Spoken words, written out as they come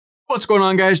What's going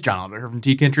on, guys? John Alder here from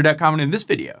Tkinter.com, and in this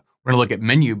video, we're going to look at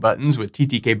menu buttons with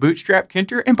TTKBootstrap,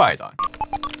 Tkinter, and Python.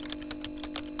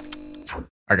 All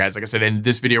right, guys, like I said, in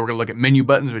this video, we're going to look at menu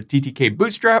buttons with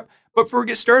TTKBootstrap. But before we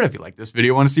get started, if you like this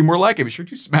video, want to see more like it, be sure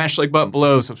to smash the like button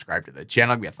below, subscribe to the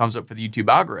channel, give me a thumbs up for the YouTube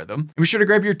algorithm, and be sure to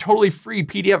grab your totally free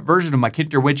PDF version of my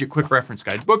Tkinter Widget Quick Reference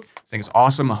Guide book. This thing is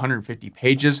awesome, 150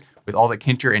 pages with all the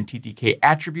Tkinter and TTK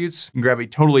attributes. You can grab a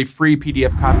totally free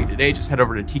PDF copy today. Just head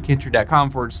over to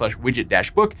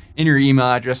tkinter.com/widget-book, enter your email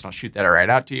address, and I'll shoot that right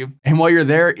out to you. And while you're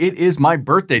there, it is my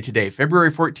birthday today, February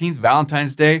 14th,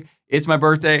 Valentine's Day. It's my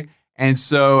birthday. And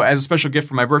so as a special gift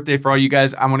for my birthday for all you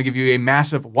guys, I want to give you a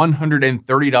massive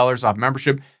 $130 off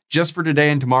membership just for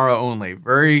today and tomorrow only.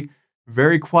 Very,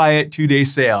 very quiet 2-day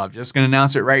sale. I'm just going to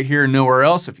announce it right here and nowhere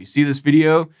else. If you see this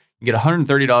video, you get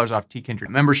 $130 off Tkinter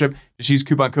membership. Just use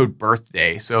coupon code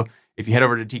BIRTHDAY. So if you head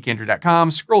over to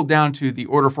tkinter.com, scroll down to the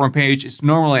order form page, it's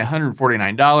normally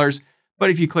 $149.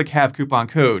 But if you click have coupon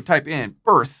code, type in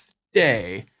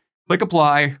birthday, click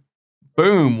apply,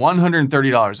 boom,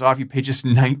 $130 off. You pay just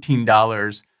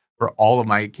 $19 for all of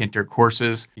my Tkinter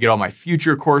courses. You get all my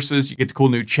future courses. You get the cool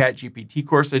new ChatGPT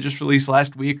course I just released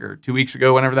last week or 2 weeks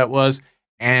ago, whenever that was.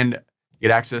 And you get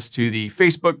access to the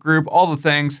Facebook group, all the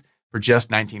things for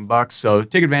just 19 bucks. So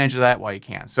take advantage of that while you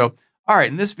can. So, all right,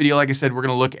 in this video, like I said, we're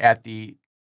going to look at the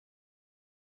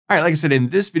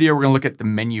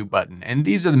menu button. And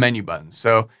these are the menu buttons.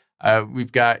 So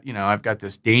we've got, I've got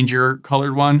this danger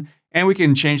colored one. And we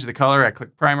can change the color. I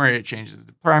click primary, it changes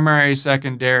the primary,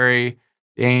 secondary,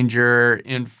 danger,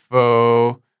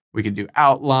 info. We can do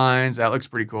outlines. That looks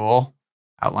pretty cool.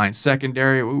 Outline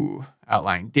secondary, ooh,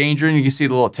 outline danger. And you can see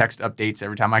the little text updates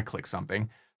every time I click something.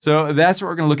 So that's what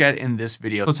we're going to look at in this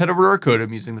video. Let's head over to our code.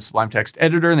 I'm using the Sublime Text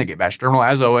Editor and the Git Bash terminal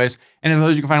as always. And as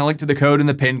always, you can find a link to the code in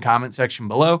the pinned comment section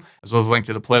below, as well as a link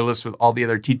to the playlist with all the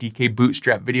other TTK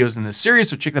Bootstrap videos in this series.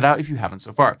 So check that out if you haven't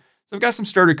so far. So I've got some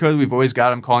starter code we've always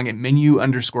got. I'm calling it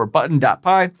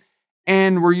menu_button.py.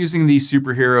 And we're using the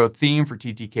superhero theme for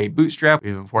TTK Bootstrap.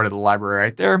 We've imported the library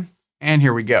right there. And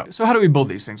here we go. So how do we build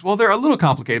these things? Well, they're a little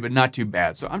complicated, but not too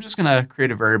bad. So I'm just going to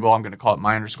create a variable. I'm going to call it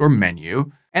my_menu.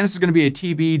 And this is going to be a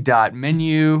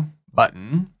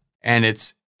tb.MenuButton. And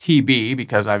it's TB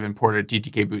because I've imported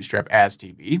TTK Bootstrap as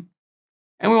TB.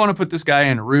 And we want to put this guy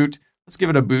in root. Let's give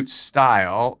it a boot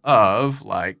style of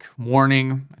like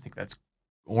warning. I think that's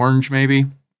orange maybe,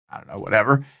 I don't know,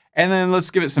 whatever. And then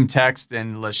let's give it some text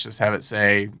and let's just have it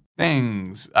say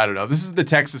things. I don't know. This is the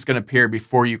text that's going to appear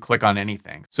before you click on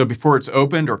anything. So before it's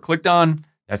opened or clicked on,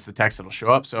 that's the text that'll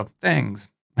show up. So things,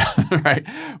 right?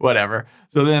 Whatever.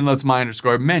 So then let's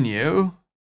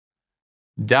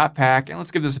my_menu.pack and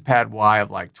let's give this a pad Y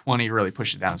of like 20, really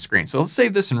push it down the screen. So let's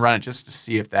save this and run it just to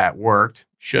see if that worked.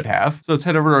 Should have. So let's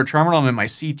head over to our terminal. I'm in my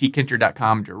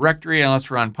Tkinter.com directory and let's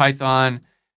run Python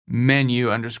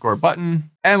menu_button.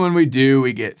 And when we do,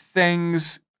 we get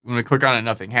things. When we click on it,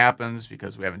 nothing happens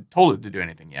because we haven't told it to do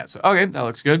anything yet. So, okay, that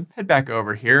looks good. Head back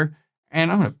over here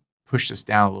and I'm going to push this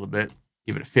down a little bit,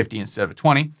 give it a 50 instead of a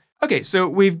 20. Okay, so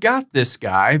we've got this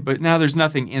guy, but now there's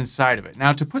nothing inside of it.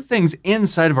 Now to put things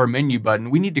inside of our menu button,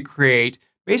 we need to create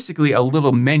basically a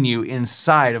little menu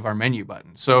inside of our menu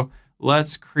button. So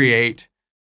let's create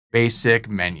basic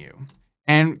menu.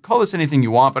 And call this anything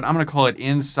you want, but I'm going to call it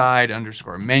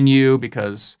inside_menu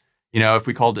because, if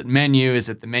we called it menu, is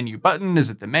it the menu button?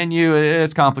 Is it the menu?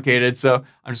 It's complicated. So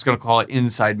I'm just going to call it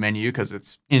inside menu because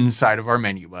it's inside of our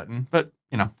menu button, but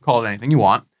call it anything you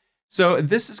want. So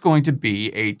this is going to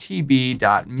be a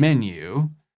tb.menu.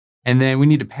 And then we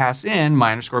need to pass in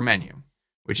my_menu,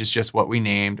 which is just what we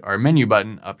named our menu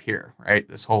button up here, right?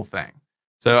 This whole thing.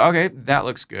 So, okay, that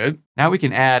looks good. Now we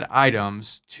can add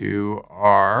items to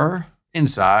our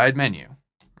inside menu,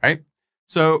 right?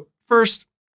 So first,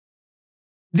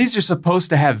 these are supposed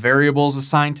to have variables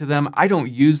assigned to them. I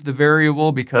don't use the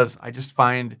variable because I just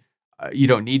find you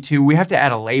don't need to. We have to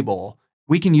add a label.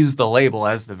 We can use the label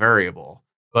as the variable.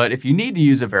 But if you need to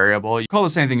use a variable, you call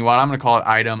this anything you want. I'm going to call it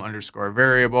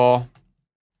item_variable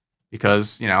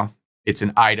because, it's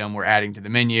an item we're adding to the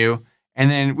menu.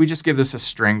 And then we just give this a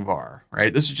string var,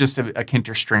 right? This is just a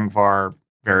Tkinter string var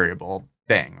variable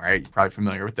thing, right? You're probably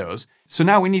familiar with those. So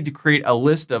now we need to create a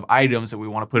list of items that we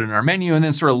want to put in our menu and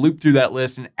then sort of loop through that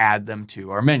list and add them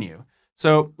to our menu.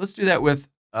 So let's do that with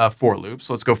a for loop.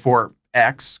 So let's go for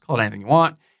X, call it anything you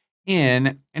want,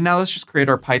 and now let's just create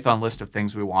our Python list of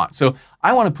things we want. So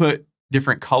I want to put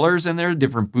different colors in there,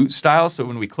 different boot styles. So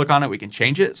when we click on it, we can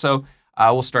change it. So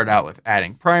we'll start out with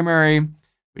adding primary.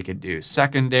 We could do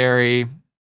secondary,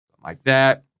 like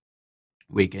that.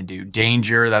 We can do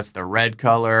danger, that's the red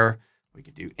color. We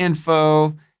could do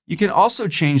info. You can also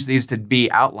change these to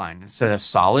be outline instead of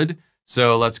solid.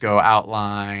 So let's go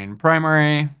outline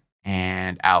primary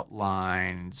and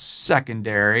outline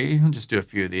secondary. I'll just do a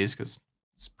few of these because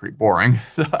it's pretty boring.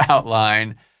 So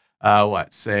outline,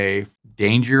 say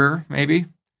danger maybe.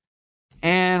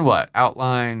 And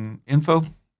outline info.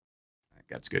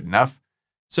 That's good enough.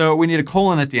 So we need a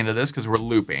colon at the end of this because we're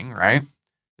looping, right?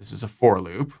 This is a for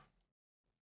loop.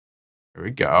 There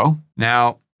we go.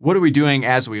 Now, what are we doing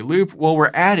as we loop? Well, we're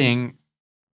adding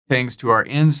things to our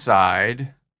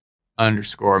inside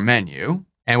underscore menu.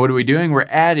 And what are we doing? We're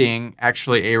adding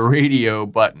actually a radio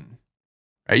button.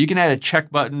 Right? You can add a check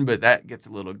button, but that gets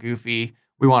a little goofy.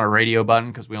 We want a radio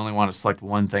button because we only want to select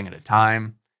one thing at a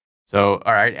time. So,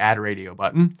 all right, add a radio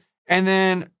button. And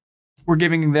then we're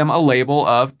giving them a label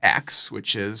of X,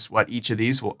 which is what each of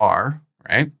these are,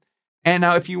 right? And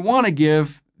now if you want to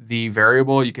give the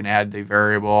variable, you can add the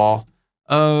variable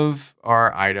of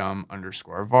our item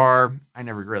underscore var. I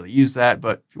never really use that,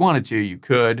 but if you wanted to, you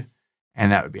could,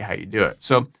 and that would be how you do it.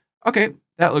 So, okay,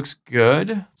 that looks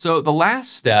good. So the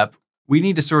last step, we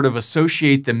need to sort of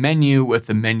associate the menu with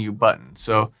the menu button.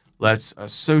 So let's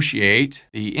associate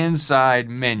the inside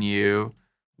menu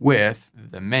with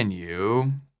the menu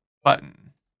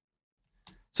button.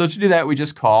 So to do that, we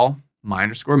just call my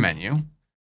underscore menu,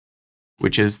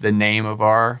 which is the name of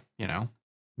our,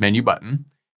 menu button.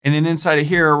 And then inside of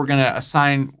here, we're going to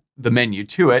assign the menu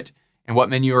to it. And what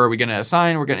menu are we going to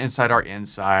assign? We're going to inside our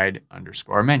inside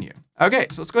underscore menu. Okay,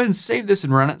 so let's go ahead and save this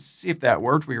and run it, see if that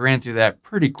worked. We ran through that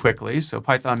pretty quickly. So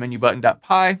Python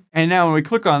MenuButton.py. And now when we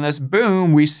click on this,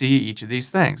 boom, we see each of these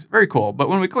things. Very cool. But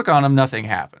when we click on them, nothing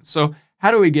happens. So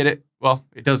how do we get it? Well,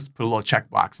 it does put a little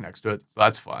checkbox next to it. So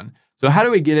that's fun. So how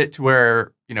do we get it to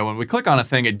where, when we click on a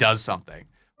thing, it does something?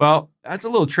 Well, that's a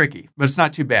little tricky, but it's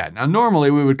not too bad. Now,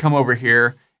 normally we would come over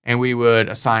here and we would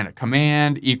assign a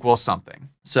command equals something.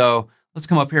 So let's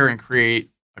come up here and create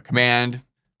a command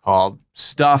called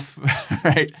stuff,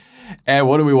 right? And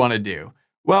what do we want to do?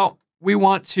 Well, we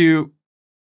want to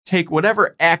take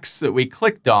whatever X that we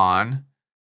clicked on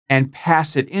and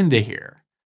pass it into here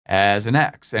as an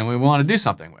X. And we want to do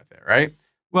something with it, right?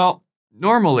 Well,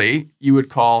 normally you would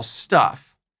call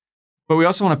stuff, but we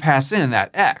also want to pass in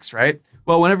that X, right?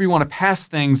 Well, whenever you want to pass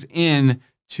things in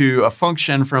to a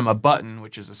function from a button,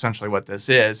 which is essentially what this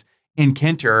is, in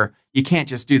Tkinter, you can't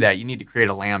just do that. You need to create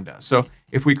a lambda. So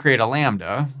if we create a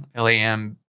lambda,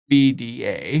 Lambda,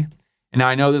 and now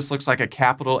I know this looks like a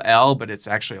capital L, but it's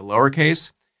actually a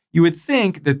lowercase. You would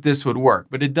think that this would work,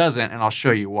 but it doesn't, and I'll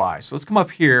show you why. So let's come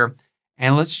up here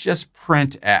and let's just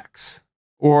print X.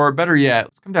 Or better yet,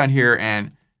 let's come down here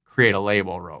and create a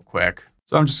label real quick.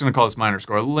 So I'm just going to call this my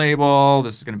underscore label.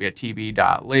 This is going to be a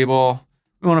tb.label.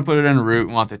 We want to put it in root.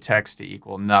 We want the text to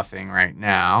equal nothing right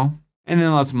now. And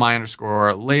then let's my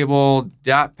underscore label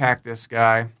dot pack this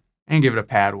guy and give it a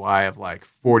pad Y of like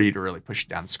 40 to really push it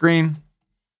down the screen.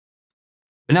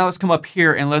 But now let's come up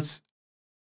here and let's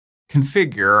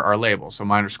configure our label. So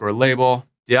my underscore label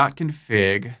dot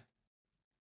config.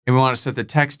 And we want to set the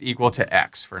text equal to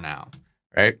X for now,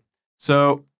 right?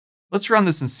 So let's run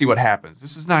this and see what happens.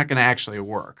 This is not going to actually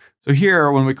work. So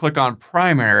here, when we click on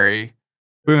primary,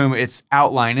 boom, it's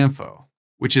outline info,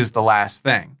 which is the last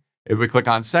thing. If we click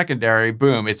on secondary,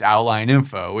 boom, it's outline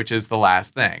info, which is the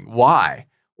last thing. Why?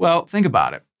 Well, think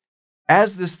about it.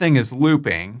 As this thing is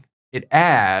looping, it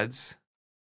adds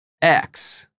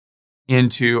X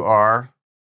into our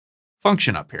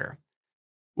function up here.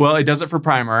 Well, it does it for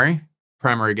primary.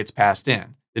 Primary gets passed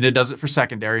in. Then it does it for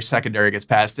secondary. Secondary gets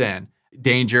passed in.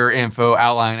 Danger, info,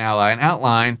 outline, outline,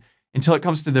 outline, until it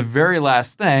comes to the very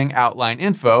last thing, outline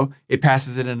info. It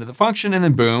passes it into the function, and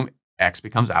then boom, X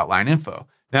becomes outline info.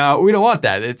 Now, we don't want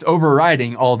that. It's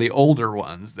overriding all the older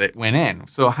ones that went in.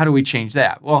 So how do we change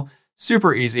that? Well,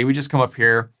 super easy. We just come up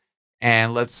here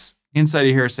and let's, inside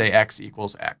of here, say X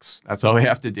equals X. That's all we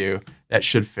have to do. That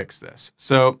should fix this.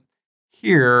 So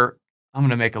here, I'm going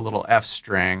to make a little F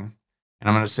string, and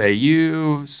I'm going to say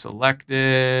you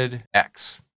selected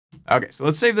X. Okay, so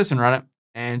let's save this and run it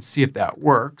and see if that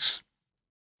works.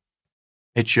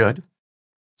 It should.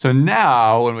 So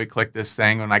now when we click this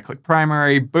thing, when I click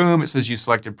primary, boom, it says you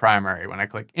selected primary. When I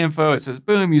click info, it says,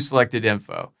 boom, you selected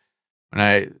info. When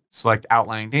I select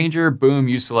outline danger, boom,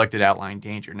 you selected outline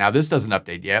danger. Now this doesn't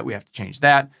update yet. We have to change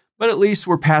that, but at least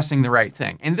we're passing the right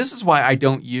thing. And this is why I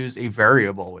don't use a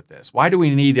variable with this. Why do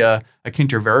we need a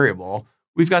Tkinter variable?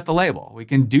 We've got the label. We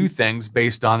can do things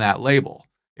based on that label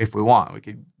if we want. We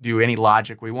could do any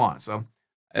logic we want. So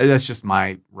that's just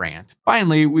my rant.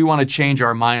 Finally, we want to change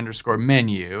our my underscore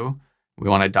menu. We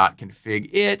want to dot config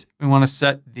it. We want to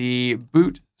set the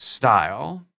boot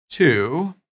style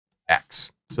to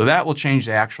X. So that will change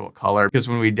the actual color because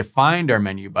when we defined our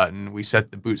menu button, we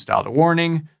set the boot style to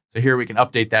warning. So here we can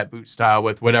update that boot style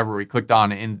with whatever we clicked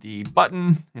on in the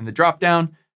button in the drop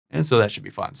down. And so that should be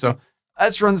fun. So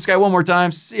let's run this guy one more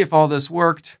time, see if all this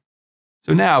worked.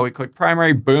 So now we click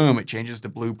primary, boom, it changes to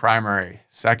blue primary,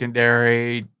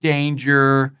 secondary,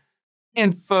 danger,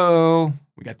 info.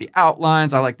 We got the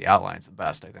outlines. I like the outlines the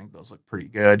best. I think those look pretty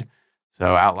good.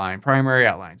 So outline primary,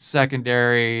 outline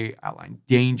secondary, outline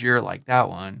danger, like that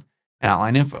one, and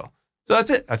outline info. So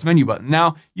that's it. That's menu button.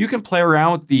 Now you can play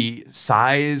around with the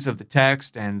size of the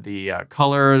text and the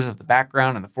colors of the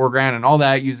background and the foreground and all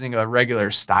that using a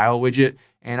regular style widget.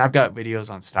 And I've got videos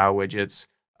on style widgets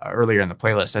earlier in the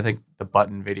playlist. I think the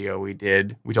button video we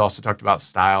did, we also talked about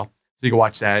style. So you can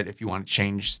watch that if you want to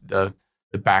change the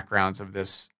backgrounds of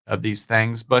these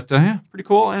things. But yeah, pretty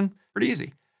cool and pretty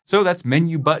easy. So that's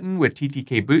menu button with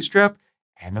TTK Bootstrap,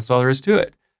 and that's all there is to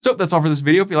it. So that's all for this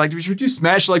video. If you liked it, be sure to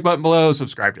smash the like button below,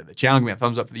 subscribe to the channel, give me a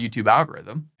thumbs up for the YouTube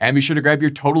algorithm, and be sure to grab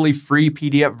your totally free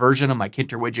PDF version of my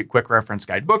Tkinter widget quick reference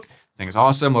guidebook. This thing is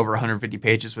awesome, over 150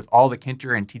 pages with all the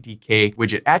Tkinter and TTK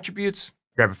widget attributes.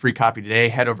 Grab a free copy today.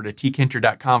 Head over to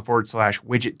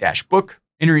tkinter.com/widget-book.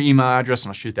 Enter your email address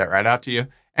and I'll shoot that right out to you.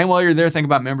 And while you're there, think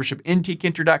about membership in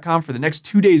tkinter.com. For the next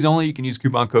 2 days only, you can use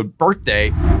coupon code BIRTHDAY.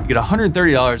 You get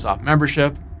 $130 off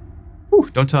membership. Whew,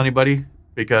 don't tell anybody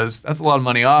because that's a lot of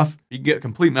money off. You can get a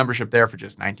complete membership there for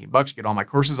just 19 bucks. You get all my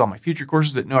courses, all my future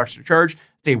courses at no extra charge.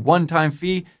 It's a one-time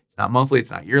fee. It's not monthly,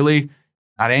 it's not yearly,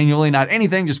 not annually, not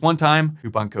anything, just one time.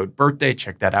 Coupon code BIRTHDAY.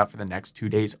 Check that out for the next 2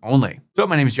 days only. So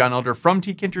my name is John Elder from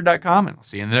tkinter.com, and I'll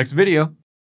see you in the next video.